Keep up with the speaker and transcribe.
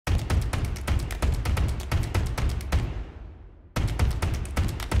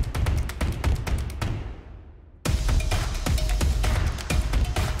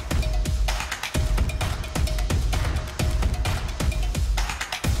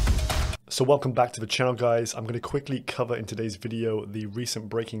So welcome back to the channel, guys. I'm going to quickly cover in today's video the recent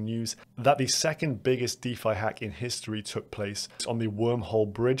breaking news that the second biggest DeFi hack in history took place on the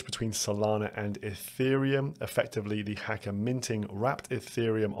Wormhole bridge between Solana and Ethereum, effectively the hacker minting Wrapped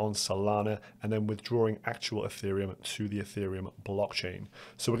Ethereum on Solana and then withdrawing actual Ethereum to the Ethereum blockchain.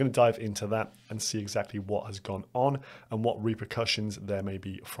 So we're going to dive into that and see exactly what has gone on and what repercussions there may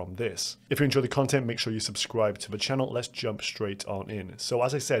be from this. If you enjoy the content, make sure you subscribe to the channel. Let's jump straight on in. So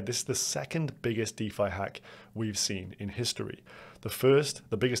as I said, this is the second biggest DeFi hack we've seen in history.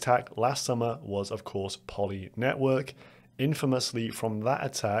 The biggest hack last summer was, of course, Poly Network. Infamously, from that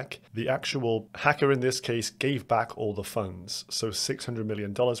attack, the actual hacker in this case gave back all the funds. So $600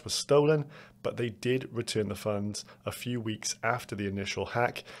 million was stolen, but they did return the funds a few weeks after the initial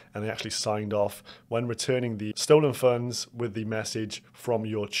hack, and they actually signed off when returning the stolen funds with the message "from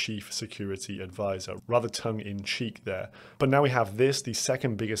your chief security advisor." Rather tongue-in-cheek there. But now we have this, the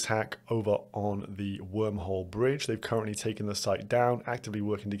second biggest hack over on the Wormhole bridge. They've currently taken the site down, actively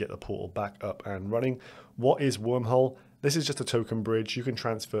working to get the portal back up and running. What is Wormhole? This is just a token bridge. You can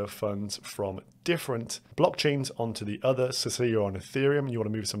transfer funds from different blockchains onto the other. So say you're on Ethereum, you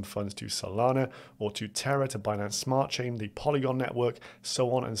want to move some funds to Solana or to Terra, to Binance Smart Chain, the Polygon network,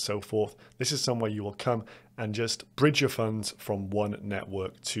 so on and so forth. This is somewhere you will come and just bridge your funds from one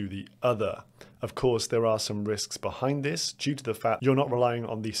network to the other. Of course, there are some risks behind this due to the fact you're not relying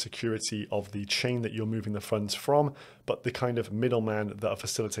on the security of the chain that you're moving the funds from, but the kind of middleman that are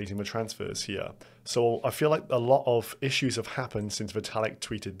facilitating the transfers here. So I feel like a lot of issues have happened since Vitalik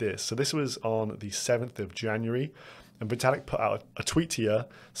tweeted this. So this was on the 7th of January. And Vitalik put out a tweet here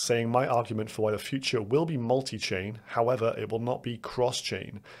saying, "My argument for why the future will be multi-chain, however, it will not be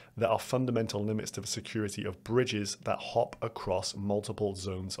cross-chain. There are fundamental limits to the security of bridges that hop across multiple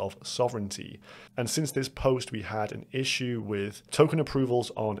zones of sovereignty." And since this post, we had an issue with token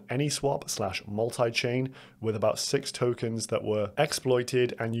approvals on AnySwap/multi-chain with about 6 tokens that were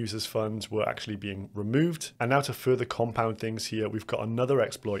exploited and users' funds were actually being removed. And now to further compound things here, we've got another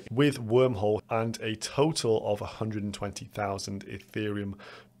exploit with Wormhole and a total of 120,000 Ethereum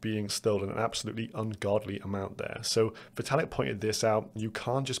being stolen, an absolutely ungodly amount there. So Vitalik pointed this out. You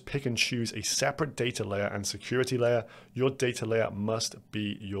can't just pick and choose a separate data layer and security layer. Your data layer must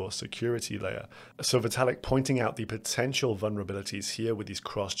be your security layer. So Vitalik pointing out the potential vulnerabilities here with these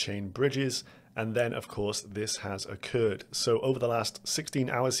cross-chain bridges. And then, of course, this has occurred. So over the last 16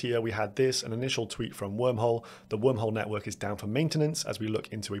 hours here, we had this, an initial tweet from Wormhole. The Wormhole network is down for maintenance as we look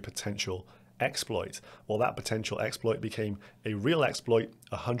into a potential exploit. Well, that potential exploit became a real exploit,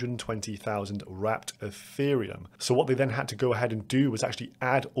 120,000 wrapped Ethereum. So what they then had to go ahead and do was actually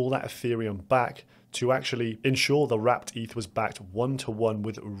add all that Ethereum back to actually ensure the wrapped ETH was backed one-to-one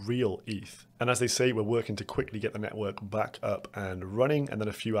with real ETH. And as they say, we're working to quickly get the network back up and running. And then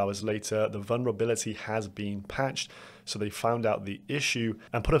a few hours later, the vulnerability has been patched. So they found out the issue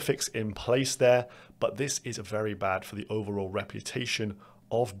and put a fix in place there. But this is very bad for the overall reputation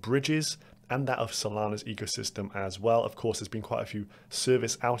of bridges and that of Solana's ecosystem as well. Of course, there's been quite a few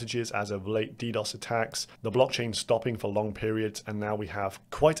service outages as of late, DDoS attacks, the blockchain stopping for long periods, and now we have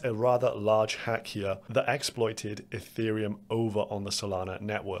quite a rather large hack here that exploited Ethereum over on the Solana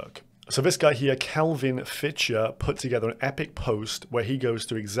network. So this guy here, Kelvin Fitcher, put together an epic post where he goes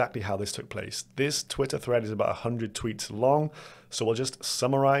through exactly how this took place. This Twitter thread is about 100 tweets long, so we'll just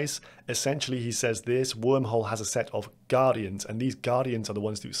summarize. Essentially, he says this: Wormhole has a set of guardians, and these guardians are the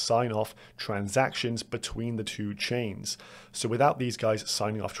ones who sign off transactions between the two chains. So without these guys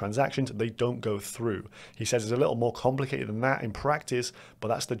signing off transactions, they don't go through. He says it's a little more complicated than that in practice, but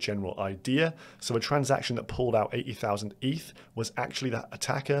that's the general idea. So a transaction that pulled out 80,000 ETH was actually that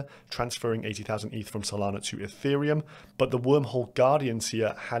attacker transferring 80,000 ETH from Solana to Ethereum, but the Wormhole guardians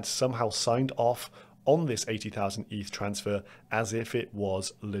here had somehow signed off on this 80,000 ETH transfer as if it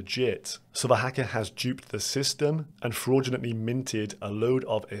was legit. So the hacker has duped the system and fraudulently minted a load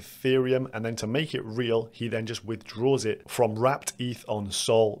of Ethereum, and then to make it real, he then just withdraws it from wrapped ETH on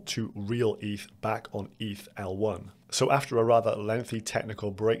Sol to real ETH back on ETH L1. So after a rather lengthy technical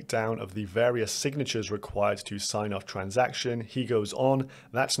breakdown of the various signatures required to sign off transaction, he goes on,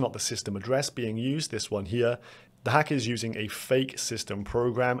 that's not the system address being used, this one here. The hacker is using a fake system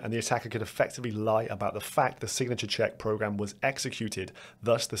program, and the attacker could effectively lie about the fact the signature check program was executed.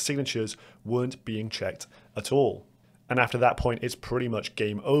 Thus, the signatures weren't being checked at all. And after that point, it's pretty much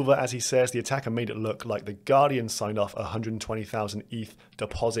game over. As he says, the attacker made it look like the Guardian signed off 120,000 ETH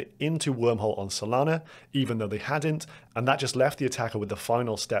deposit into Wormhole on Solana, even though they hadn't. And that just left the attacker with the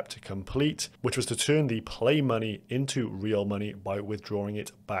final step to complete, which was to turn the play money into real money by withdrawing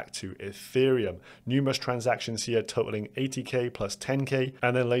it back to Ethereum. Numerous transactions here totaling 80k plus 10k.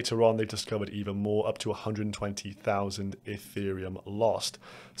 And then later on, they discovered even more, up to 120,000 Ethereum lost.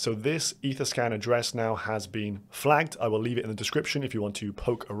 So this Etherscan address now has been flagged. I will leave it in the description if you want to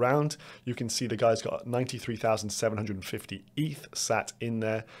poke around. You can see the guy's got 93,750 ETH sat in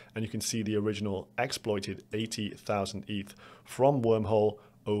there, and you can see the original exploited 80,000 ETH from Wormhole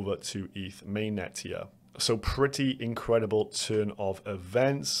over to Eth Mainnet here. So pretty incredible turn of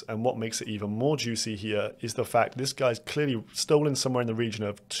events, and what makes it even more juicy here is the fact this guy's clearly stolen somewhere in the region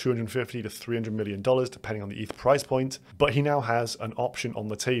of $250 to $300 million depending on the ETH price point, but he now has an option on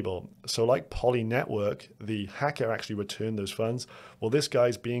the table. So like Poly Network, the hacker actually returned those funds. Well, this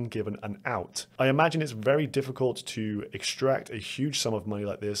guy's being given an out. I imagine it's very difficult to extract a huge sum of money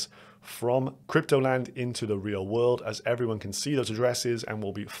like this from crypto land into the real world, as everyone can see those addresses and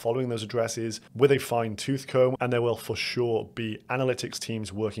will be following those addresses with a fine tooth comb, and there will for sure be analytics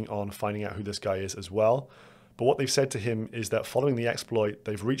teams working on finding out who this guy is as well. But what they've said to him is that following the exploit,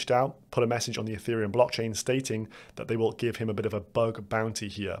 they've reached out, put a message on the Ethereum blockchain stating that they will give him a bit of a bug bounty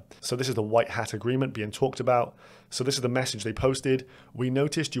here. So this is the white hat agreement being talked about. So this is the message they posted. We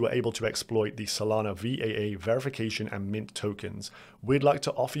noticed you were able to exploit the Solana VAA verification and mint tokens. We'd like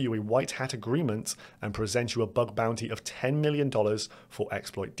to offer you a white hat agreement and present you a bug bounty of $10 million for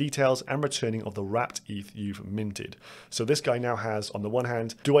exploit details and returning of the wrapped ETH you've minted. So this guy now has, on the one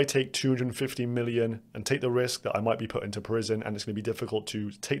hand, do I take 250 million and take the risk that I might be put into prison and it's going to be difficult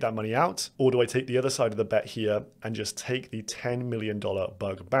to take that money out? Or do I take the other side of the bet here and just take the $10 million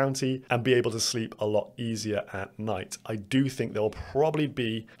bug bounty and be able to sleep a lot easier at night? I do think there will probably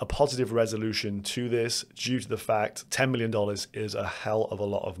be a positive resolution to this due to the fact $10 million is a hell of a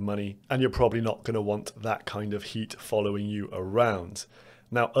lot of money, and you're probably not going to want that kind of heat following you around.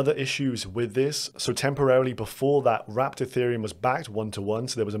 Now, other issues with this. So temporarily before that, Wrapped Ethereum was backed 1-to-1.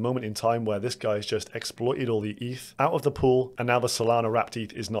 So there was a moment in time where this guy's just exploited all the ETH out of the pool. And now the Solana Wrapped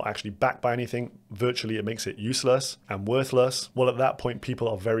ETH is not actually backed by anything. Virtually, it makes it useless and worthless. Well, at that point, people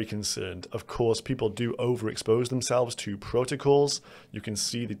are very concerned. Of course, people do overexpose themselves to protocols. You can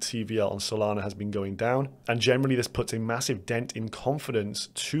see the TVL on Solana has been going down. And generally, this puts a massive dent in confidence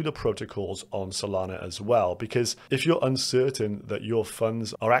to the protocols on Solana as well. Because if you're uncertain that your funds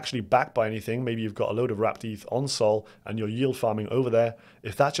are actually backed by anything, maybe you've got a load of wrapped ETH on Sol and you're yield farming over there,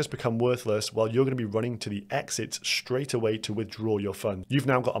 if that's just become worthless, well, you're going to be running to the exits straight away to withdraw your fund. You've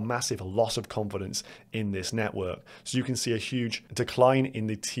now got a massive loss of confidence in this network. So you can see a huge decline in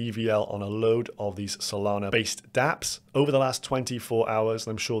the TVL on a load of these Solana-based dApps over the last 24 hours.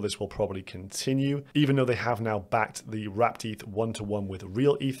 And I'm sure this will probably continue, even though they have now backed the wrapped ETH 1-to-1 with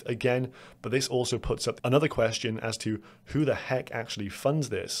real ETH again. But this also puts up another question as to who the heck actually funds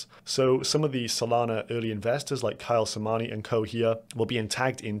this. So some of the Solana early investors like Kyle Samani and co here will be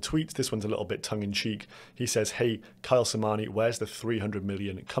tagged in tweets. This one's a little bit tongue-in-cheek. He says, hey, Kyle Samani, where's the 300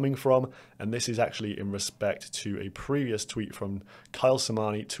 million coming from? And this is actually in respect to a previous tweet from Kyle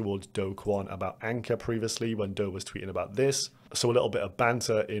Samani towards Do Kwon about Anchor previously, when Do was tweeting about this. So a little bit of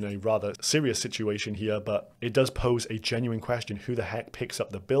banter in a rather serious situation here, but it does pose a genuine question. Who the heck picks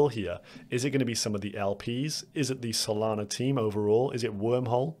up the bill here? Is it going to be some of the LPs? Is it the Solana team overall? Is it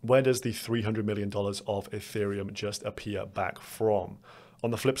Wormhole? Where does the $300 million of Ethereum just appear back from? On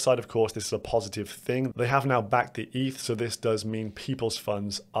the flip side, of course, this is a positive thing. They have now backed the ETH, so this does mean people's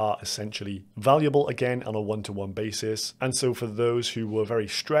funds are essentially valuable again on a one-to-one basis. And so for those who were very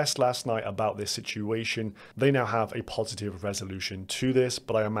stressed last night about this situation, they now have a positive resolution to this,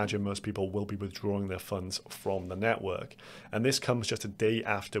 but I imagine most people will be withdrawing their funds from the network. And this comes just a day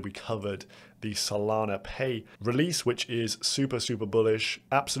after we covered the Solana Pay release, which is super, super bullish,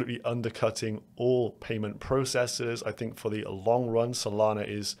 absolutely undercutting all payment processors. I think for the long run, Solana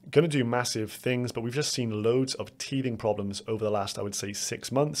is going to do massive things, but we've just seen loads of teething problems over the last, I would say,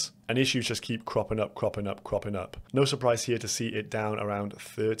 6 months. And issues just keep cropping up, cropping up, cropping up. No surprise here to see it down around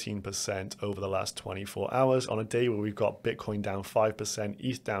 13% over the last 24 hours on a day where we've got Bitcoin down 5%,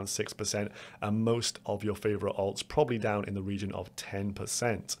 ETH down 6%, and most of your favorite alts probably down in the region of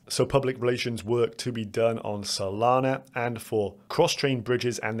 10%. So public relations work to be done on Solana, and for cross-chain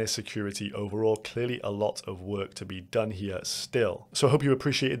bridges and their security overall, clearly a lot of work to be done here still. So I hope you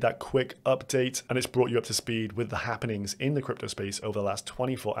appreciated that quick update, and it's brought you up to speed with the happenings in the crypto space over the last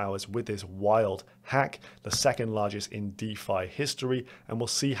 24 hours with this wild hack, the second largest in DeFi history, and we'll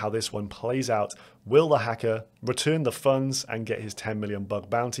see how this one plays out. Will the hacker return the funds and get his 10 million bug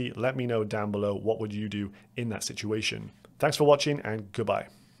bounty? Let me know down below, what would you do in that situation? Thanks for watching and goodbye.